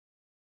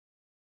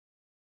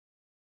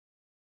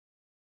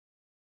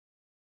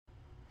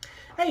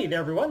Hey there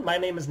everyone, my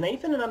name is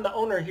Nathan and I'm the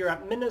owner here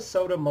at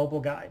Minnesota Mobile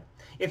Guy.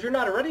 If you're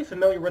not already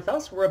familiar with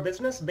us, we're a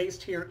business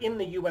based here in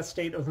the U.S.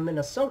 state of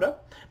Minnesota,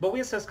 but we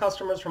assist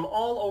customers from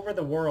all over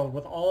the world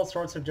with all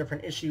sorts of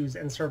different issues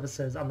and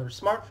services on their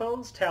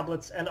smartphones,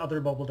 tablets, and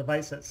other mobile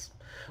devices.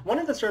 One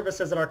of the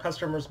services that our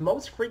customers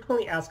most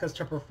frequently ask us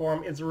to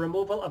perform is the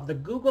removal of the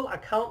Google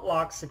Account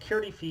Lock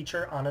security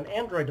feature on an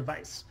Android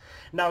device.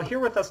 Now here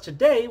with us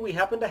today, we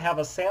happen to have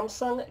a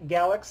Samsung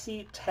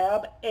Galaxy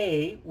Tab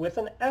A with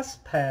an S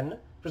Pen,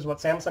 which is what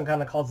Samsung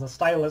kind of calls the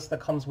stylus that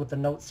comes with the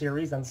Note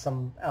series and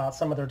some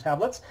of their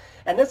tablets.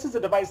 And this is a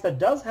device that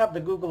does have the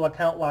Google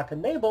Account Lock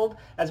enabled.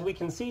 As we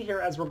can see here,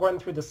 as we're going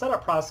through the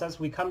setup process,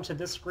 we come to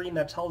this screen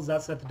that tells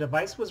us that the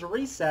device was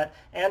reset,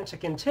 and to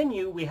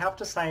continue, we have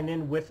to sign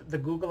in with the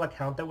Google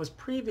account that was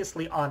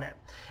previously on it.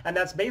 And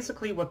that's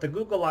basically what the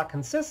Google Lock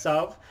consists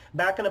of.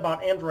 Back in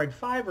about Android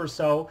 5 or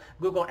so,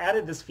 Google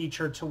added this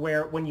feature to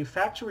where when you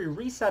factory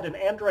reset an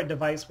Android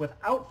device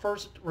without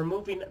first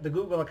removing the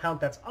Google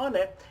account that's on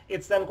it,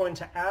 it's then going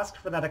to ask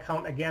for that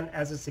account again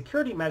as a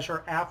security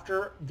measure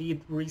after the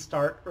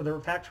restart or the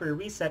factory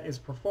reset is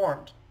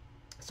performed.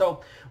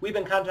 So we've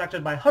been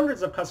contacted by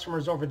hundreds of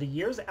customers over the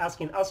years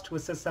asking us to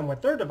assist them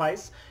with their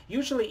device,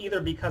 usually either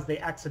because they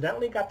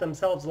accidentally got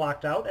themselves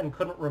locked out and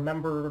couldn't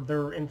remember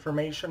their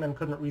information and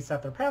couldn't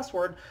reset their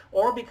password,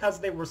 or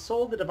because they were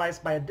sold the device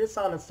by a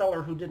dishonest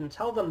seller who didn't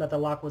tell them that the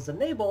lock was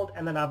enabled,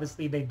 and then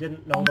obviously they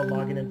didn't know the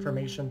login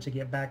information to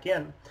get back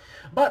in.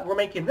 But we're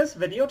making this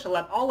video to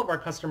let all of our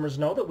customers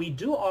know that we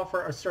do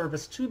offer a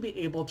service to be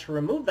able to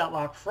remove that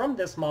lock from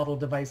this model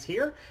device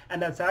here,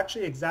 and that's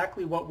actually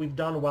exactly what we've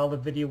done while the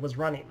video was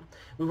running.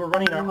 We were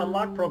running our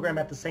unlock program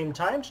at the same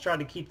time to try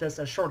to keep this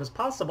as short as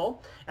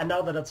possible, and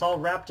now that it's all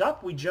wrapped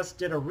up, we just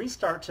did a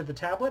restart to the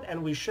tablet,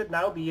 and we should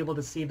now be able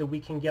to see that we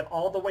can get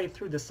all the way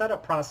through the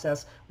setup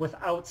process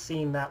without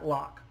seeing that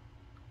lock.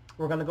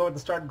 We're going to go ahead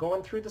and start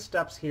going through the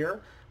steps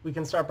here. We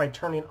can start by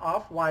turning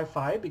off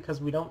Wi-Fi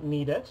because we don't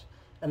need it,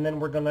 and then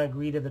we're going to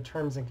agree to the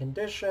terms and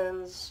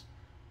conditions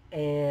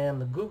and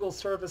the Google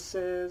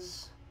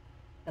services,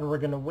 and we're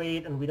going to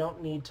wait, and we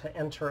don't need to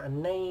enter a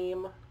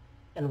name.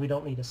 And we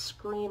don't need a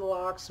screen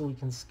lock, so we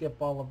can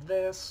skip all of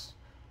this.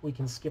 We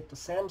can skip the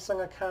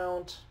Samsung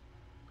account.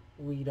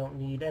 We don't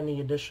need any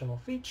additional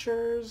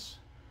features.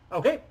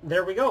 Okay,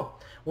 there we go.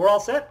 We're all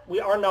set. We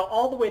are now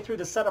all the way through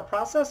the setup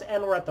process,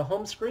 and we're at the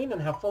home screen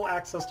and have full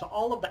access to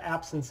all of the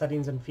apps and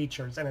settings and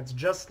features, and it's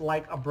just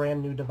like a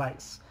brand new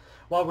device.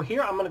 While we're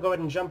here, I'm going to go ahead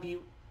and jump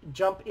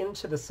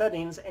into the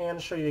settings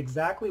and show you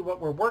exactly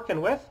what we're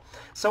working with.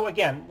 So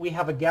again, we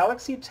have a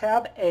Galaxy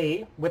Tab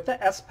A with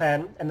the S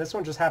Pen, and this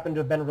one just happened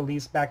to have been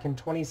released back in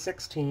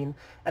 2016,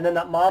 and then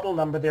that model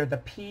number there, the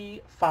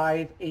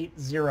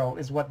P580,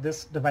 is what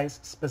this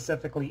device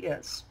specifically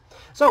is.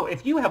 So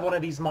if you have one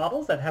of these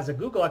models that has a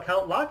Google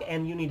account lock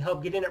and you need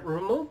help getting it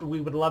removed,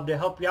 we would love to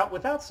help you out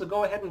with that, so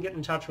go ahead and get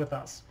in touch with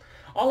us.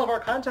 All of our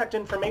contact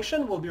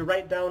information will be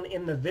right down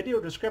in the video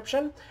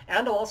description,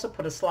 and I'll also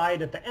put a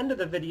slide at the end of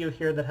the video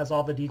here that has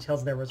all the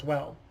details there as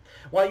well.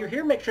 While you're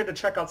here, make sure to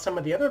check out some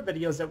of the other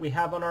videos that we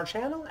have on our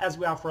channel, as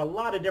we offer a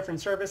lot of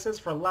different services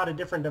for a lot of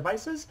different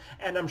devices,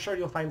 and I'm sure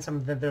you'll find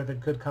some there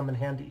that could come in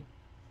handy.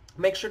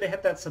 Make sure to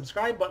hit that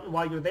subscribe button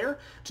while you're there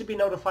to be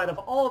notified of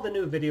all the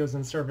new videos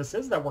and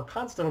services that we're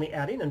constantly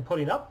adding and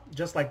putting up,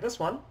 just like this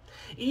one.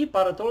 Y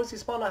para todos los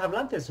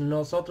hispanohablantes,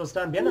 nosotros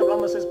también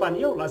hablamos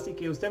español, así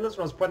que ustedes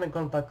nos pueden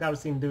contactar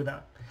sin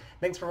duda.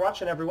 Thanks for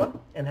watching, everyone,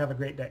 and have a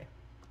great day.